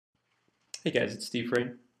Hey guys, it's Steve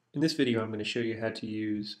Frame. In this video, I'm going to show you how to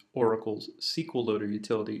use Oracle's SQL Loader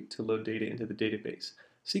utility to load data into the database.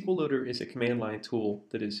 SQL Loader is a command line tool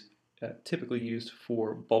that is typically used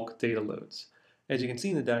for bulk data loads. As you can see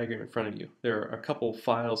in the diagram in front of you, there are a couple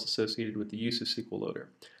files associated with the use of SQL Loader.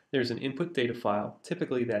 There's an input data file.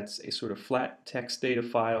 Typically, that's a sort of flat text data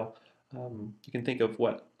file. You can think of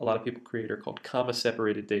what a lot of people create are called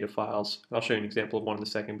comma-separated data files. I'll show you an example of one in a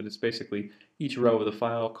second, but it's basically each row of the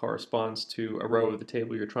file corresponds to a row of the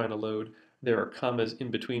table you're trying to load. There are commas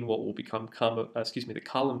in between what will become the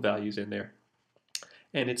column values in there.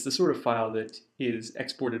 And it's the sort of file that is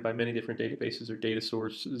exported by many different databases or data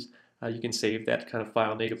sources. You can save that kind of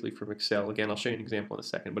file natively from Excel. Again, I'll show you an example in a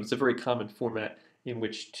second, but it's a very common format in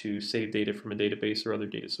which to save data from a database or other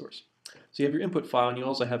data source. So you have your input file, and you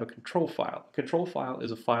also have a control file. A control file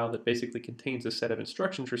is a file that basically contains a set of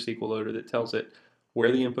instructions for SQL Loader that tells it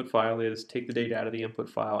where the input file is, take the data out of the input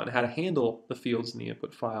file, and how to handle the fields in the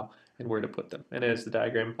input file and where to put them. And as the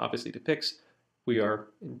diagram obviously depicts, we are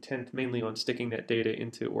intent mainly on sticking that data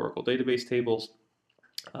into Oracle database tables,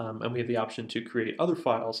 and we have the option to create other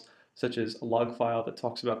files, such as a log file that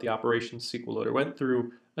talks about the operations SQL Loader went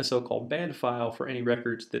through, a so-called bad file for any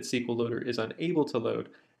records that SQL Loader is unable to load,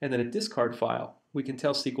 and then a discard file. We can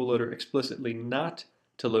tell SQL Loader explicitly not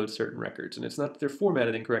to load certain records, and it's not that they're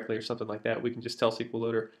formatted incorrectly or something like that. We can just tell SQL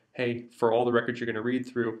Loader, hey, for all the records you're going to read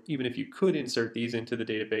through, even if you could insert these into the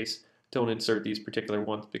database, don't insert these particular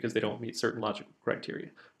ones because they don't meet certain logical criteria.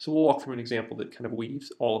 So we'll walk through an example that kind of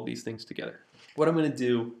weaves all of these things together. What I'm going to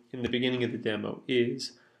do in the beginning of the demo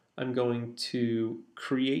is I'm going to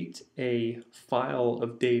create a file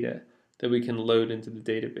of data that we can load into the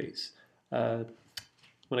database.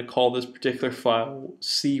 I'm going to call this particular file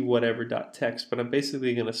cwhatever.txt, but I'm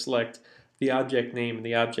basically going to select the object name and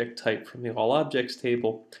the object type from the all objects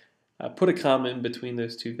table, put a comma in between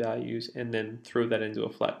those two values, and then throw that into a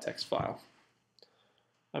flat text file.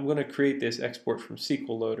 I'm going to create this export from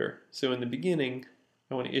SQL Loader. So in the beginning,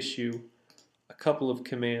 I want to issue a couple of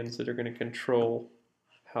commands that are going to control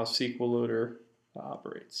how SQL Loader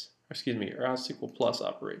operates, or how SQL Plus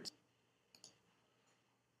operates.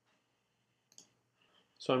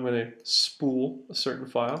 So I'm going to spool a certain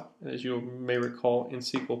file. As you may recall, in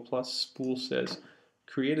SQL Plus, spool says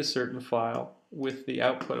create a certain file with the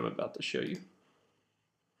output I'm about to show you.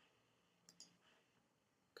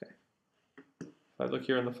 Okay. If I look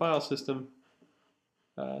here in the file system,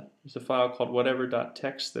 there's a file called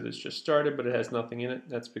whatever.txt that has just started, but it has nothing in it.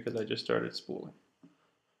 That's because I just started spooling.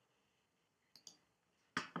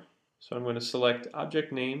 So I'm going to select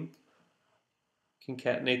object name,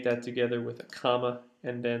 concatenate that together with a comma,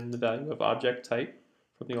 and then the value of object type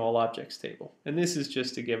from the all objects table. And this is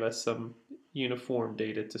just to give us some uniform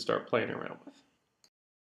data to start playing around with.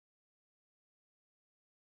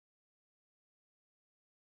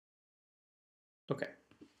 Okay.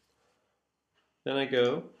 Then I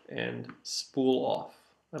go and spool off.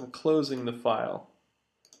 I'm closing the file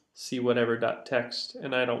cwhatever.txt,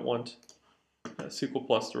 and I don't want SQL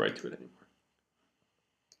Plus to write to it anymore.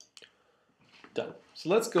 Done. So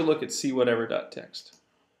let's go look at cwhatever.txt.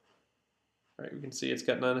 All right, we can see it's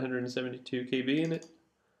got 972 KB in it.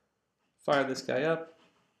 Fire this guy up,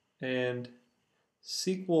 and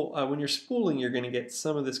SQL, when you're spooling, you're going to get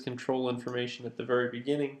some of this control information at the very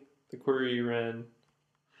beginning, the query you ran,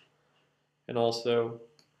 and also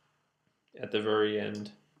at the very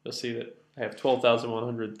end. You'll see that I have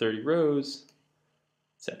 12,130 rows,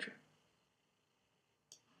 etc.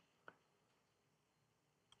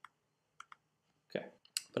 Okay,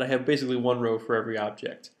 but I have basically one row for every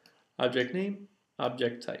object. Object name,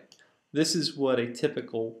 object type. This is what a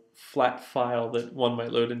typical flat file that one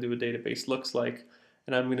might load into a database looks like,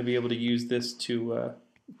 and I'm going to be able to use this to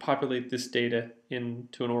populate this data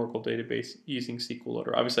into an Oracle database using SQL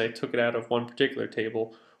Loader. Obviously, I took it out of one particular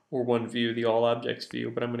table or one view, the all objects view,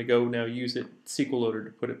 but I'm going to go now use it, SQL Loader,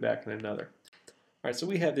 to put it back in another. All right, so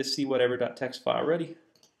we have this cwhatever.txt file ready.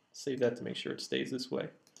 Save that to make sure it stays this way,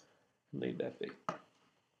 and leave that be.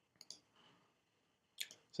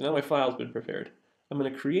 So now my file's been prepared. I'm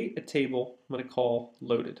going to create a table I'm going to call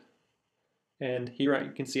loaded. And here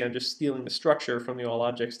you can see I'm just stealing the structure from the all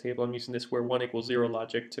objects table. I'm using this where 1 equals 0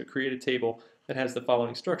 logic to create a table that has the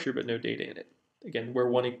following structure but no data in it. Again, where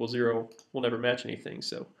 1 equals 0 will never match anything,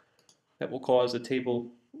 so that will cause a table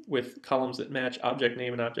with columns that match object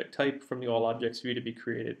name and object type from the all objects view to be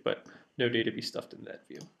created, but no data be stuffed into that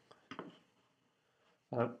view.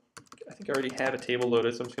 I think I already have a table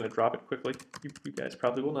loaded, so I'm just going to drop it quickly. You guys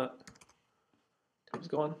probably will not. Table's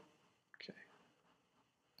gone. Okay.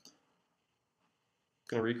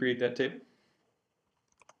 Going to recreate that table.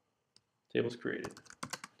 Table's created.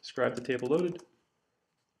 describe the table loaded.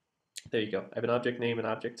 There you go. I have an object name and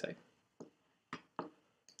object type.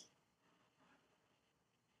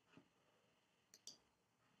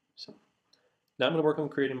 So now I'm going to work on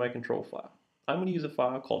creating my control file. I'm going to use a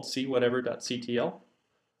file called cwhatever.ctl,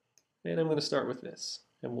 and I'm going to start with this,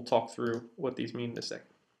 and we'll talk through what these mean in a second.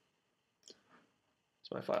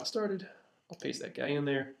 So my file started. I'll paste that guy in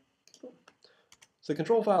there. So the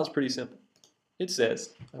control file is pretty simple. It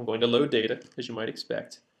says I'm going to load data, as you might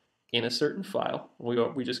expect, in a certain file.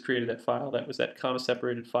 We just created that file. That was that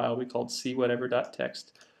comma-separated file we called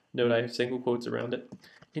cwhatever.txt. Note I have single quotes around it.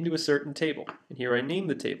 Into a certain table. And here I name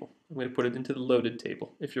the table. I'm going to put it into the loaded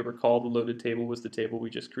table. If you'll recall, the loaded table was the table we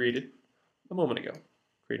just created a moment ago,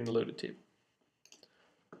 creating the loaded table.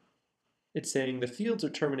 It's saying the fields are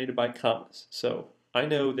terminated by commas. So I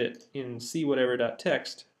know that in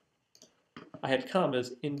cwhatever.txt, I had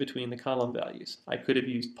commas in between the column values. I could have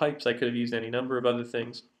used pipes, I could have used any number of other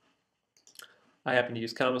things. I happen to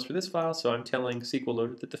use commas for this file, so I'm telling SQL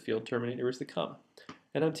Loader that the field terminator is the comma.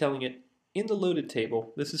 And I'm telling it, in the loaded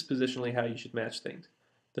table, this is positionally how you should match things.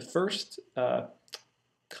 The first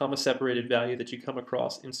comma-separated value that you come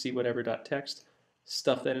across in cwhatever.txt,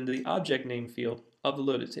 stuff that into the object name field of the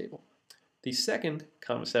loaded table. The second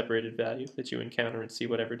comma-separated value that you encounter in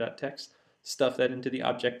cwhatever.txt, stuff that into the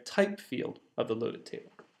object type field of the loaded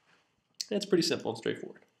table. And it's pretty simple and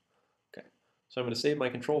straightforward. Okay, so I'm going to save my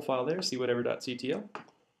control file there, cwhatever.ctl, and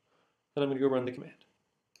I'm going to go run the command.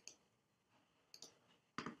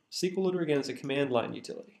 SQL Loader, again, is a command line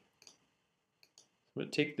utility. I'm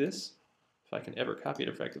going to take this, if I can ever copy it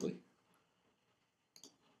effectively.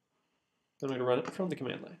 I'm going to run it from the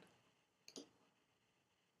command line.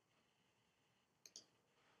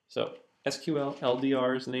 So SQL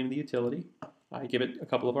LDR is the name of the utility. I give it a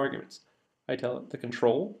couple of arguments. I tell it the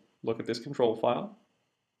control, look at this control file,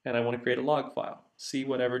 and I want to create a log file,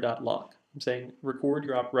 cwhatever.log. I'm saying record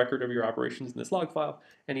your record of your operations in this log file.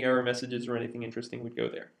 Any error messages or anything interesting would go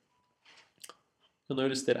there. You'll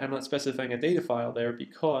notice that I'm not specifying a data file there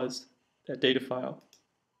because that data file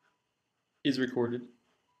is recorded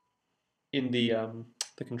in the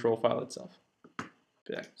control file itself.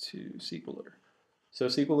 Back to SQL Loader. So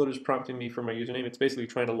SQL Loader is prompting me for my username. It's basically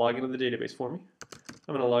trying to log into the database for me.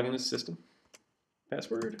 I'm going to log in this system.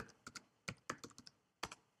 Password.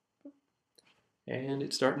 And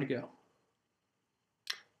it's starting to go.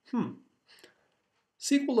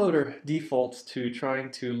 SQL Loader defaults to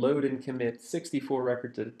trying to load and commit 64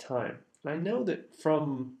 records at a time. And I know that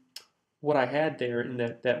from what I had there in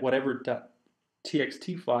that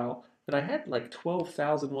whatever.txt file, that I had like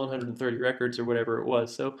 12,130 records or whatever it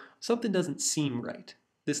was, so something doesn't seem right.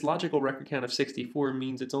 This logical record count of 64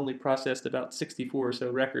 means it's only processed about 64 or so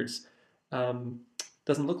records.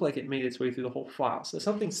 Doesn't look like it made its way through the whole file, so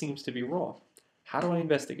something seems to be wrong. How do I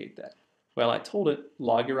investigate that? Well, I told it,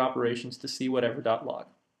 log your operations to cwhatever.log.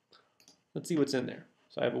 Let's see what's in there.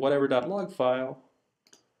 So I have a whatever.log file.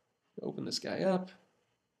 Open this guy up.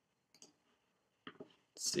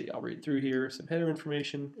 Let's see, I'll read through here. Some header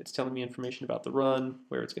information. It's telling me information about the run,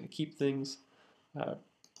 where it's going to keep things. And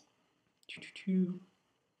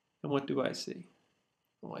what do I see?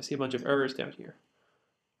 Well, I see a bunch of errors down here.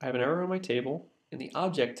 I have an error on my table in the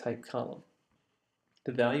object type column.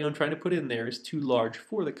 The value I'm trying to put in there is too large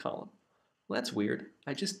for the column. Well, that's weird.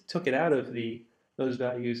 I just took it out of those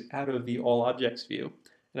values out of the all objects view,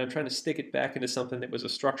 and I'm trying to stick it back into something that was a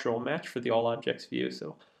structural match for the all objects view,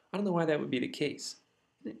 so I don't know why that would be the case.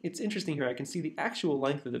 It's interesting here. I can see the actual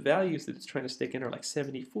length of the values that it's trying to stick in are like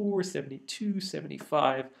 74, 72,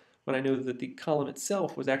 75, when I know that the column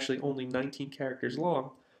itself was actually only 19 characters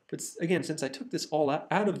long. But again, since I took this all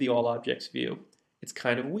out of the all objects view, it's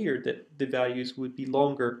kind of weird that the values would be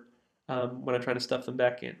longer when I'm trying to stuff them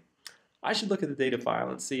back in. I should look at the data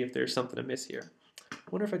file and see if there's something amiss here. I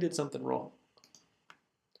wonder if I did something wrong.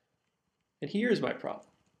 And here's my problem.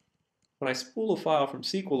 When I spool a file from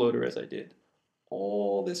SQL Loader as I did,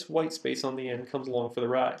 all this white space on the end comes along for the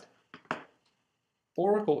ride.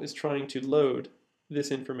 Oracle is trying to load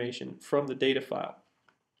this information from the data file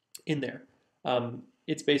in there.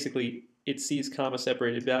 It's basically, it sees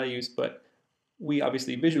comma-separated values, but we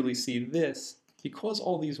obviously visually see this. Because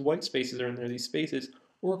all these white spaces are in there, these spaces,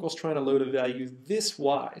 Oracle's trying to load a value this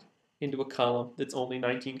wide into a column that's only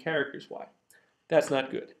 19 characters wide. That's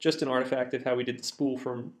not good. Just an artifact of how we did the spool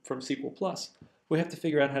from SQL+. We have to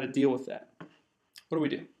figure out how to deal with that. What do we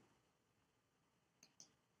do?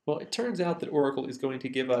 Well, it turns out that Oracle is going to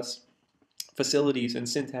give us facilities and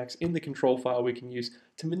syntax in the control file we can use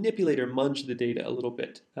to manipulate or munge the data a little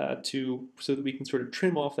bit so that we can sort of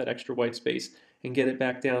trim off that extra white space and get it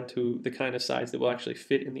back down to the kind of size that will actually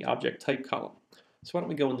fit in the object type column. So why don't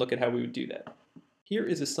we go and look at how we would do that. Here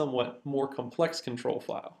is a somewhat more complex control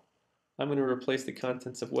file. I'm going to replace the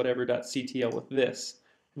contents of whatever.ctl with this,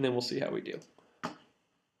 and then we'll see how we do.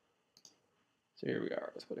 So here we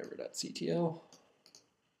are with whatever.ctl. I'm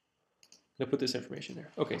going to put this information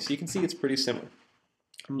there. Okay, so you can see it's pretty similar.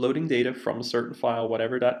 I'm loading data from a certain file,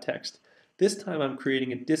 whatever.txt. This time I'm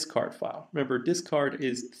creating a discard file. Remember, discard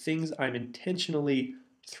is things I'm intentionally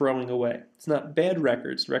throwing away. It's not bad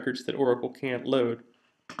records, records that Oracle can't load.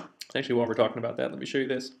 Actually, while we're talking about that, let me show you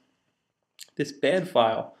this. This bad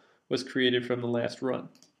file was created from the last run.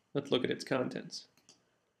 Let's look at its contents.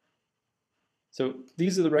 So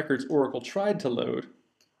these are the records Oracle tried to load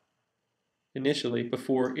initially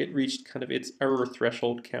before it reached kind of its error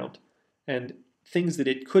threshold count. And things that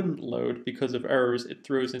it couldn't load because of errors, it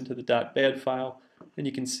throws into the .bad file. And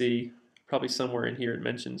you can see probably somewhere in here it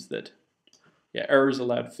mentions that, yeah, errors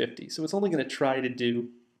allowed 50. So it's only going to try to do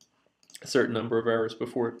a certain number of errors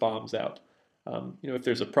before it bombs out. If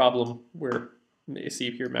there's a problem where, you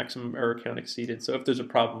see here, maximum error count exceeded. So if there's a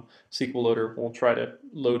problem, SQL Loader won't try to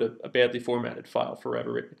load a badly formatted file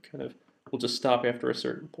forever. It kind of will just stop after a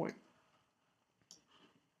certain point.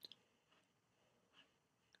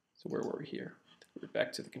 So where were we here? We're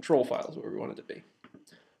back to the control files where we wanted to be.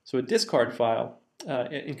 So a discard file,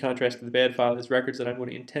 in contrast to the bad file, is records that I'm going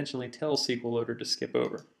to intentionally tell SQL Loader to skip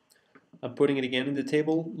over. I'm putting it again in the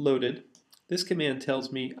table loaded. This command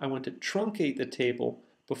tells me I want to truncate the table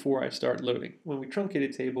before I start loading. When we truncate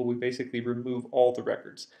a table, we basically remove all the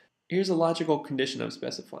records. Here's a logical condition I'm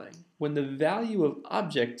specifying. When the value of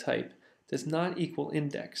object type does not equal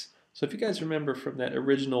index. So if you guys remember from that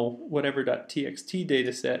original whatever.txt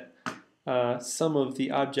data set, some of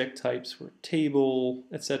the object types were table,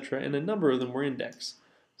 etc., and a number of them were index.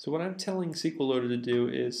 So what I'm telling SQL Loader to do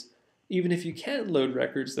is, even if you can load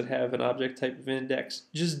records that have an object type of index,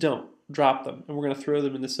 just don't. Drop them, and we're going to throw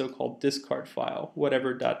them in the so-called discard file,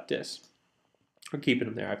 whatever.dis. We're keeping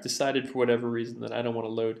them there. I've decided for whatever reason that I don't want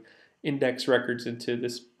to load index records into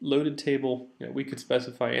this loaded table. We could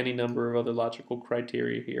specify any number of other logical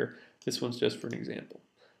criteria here. This one's just for an example.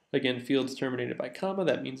 Again, fields terminated by comma.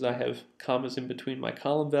 That means I have commas in between my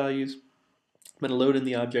column values. I'm going to load in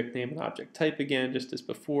the object name and object type again, just as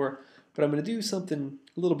before, but I'm going to do something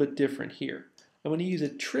a little bit different here. I'm going to use a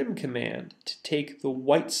trim command to take the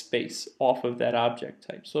white space off of that object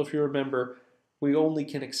type. So if you remember, we only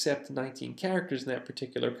can accept 19 characters in that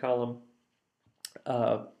particular column,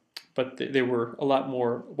 but there were a lot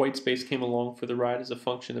more. White space came along for the ride as a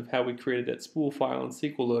function of how we created that spool file in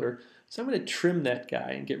SQL Loader. So I'm going to trim that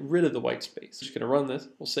guy and get rid of the white space. Just going to run this.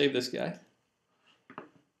 We'll save this guy.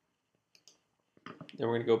 Then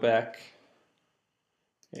we're going to go back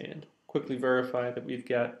and quickly verify that we've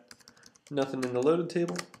got nothing in the loaded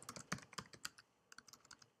table.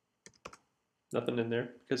 Nothing in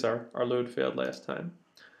there because our load failed last time.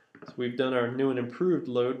 So we've done our new and improved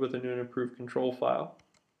load with a new and improved control file.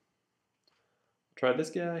 Try this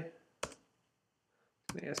guy.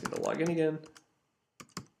 They ask me to log in again.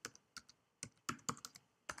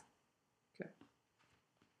 Okay.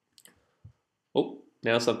 Oh,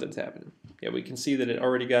 now something's happening. Yeah, we can see that it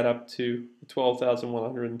already got up to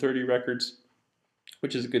 12,130 records,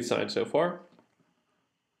 which is a good sign so far.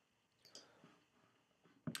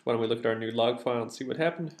 Why don't we look at our new log file and see what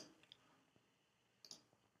happened?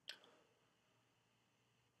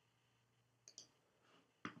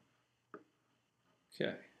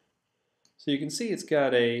 Okay, so you can see it's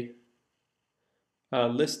got a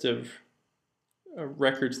list of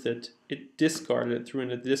records that it discarded. It threw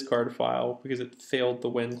into the discard file because it failed the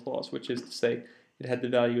when clause, which is to say it had the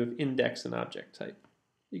value of index and object type.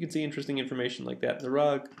 You can see interesting information like that in the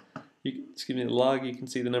log. You can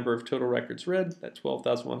see the number of total records read, at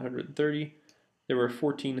 12,130. There were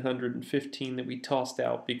 1,415 that we tossed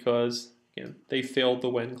out because, again, they failed the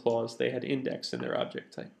when clause. They had index in their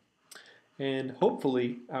object type. And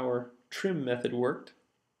hopefully our trim method worked.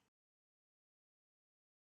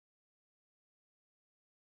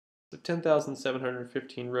 So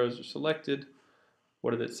 10,715 rows are selected.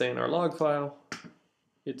 What did it say in our log file?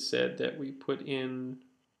 It said that we put in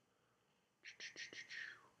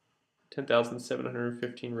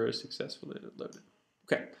 10,715 rows successfully loaded.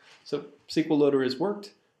 Okay, so SQL Loader has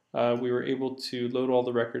worked. We were able to load all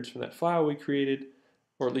the records from that file we created,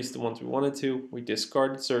 or at least the ones we wanted to. We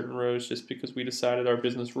discarded certain rows just because we decided our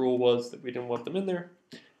business rule was that we didn't want them in there,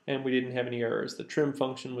 and we didn't have any errors. The trim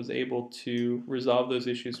function was able to resolve those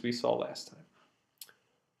issues we saw last time.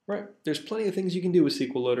 Right, there's plenty of things you can do with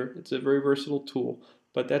SQL Loader. It's a very versatile tool,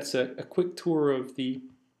 but that's a quick tour of the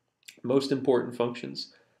most important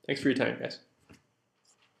functions. Thanks for your time, guys.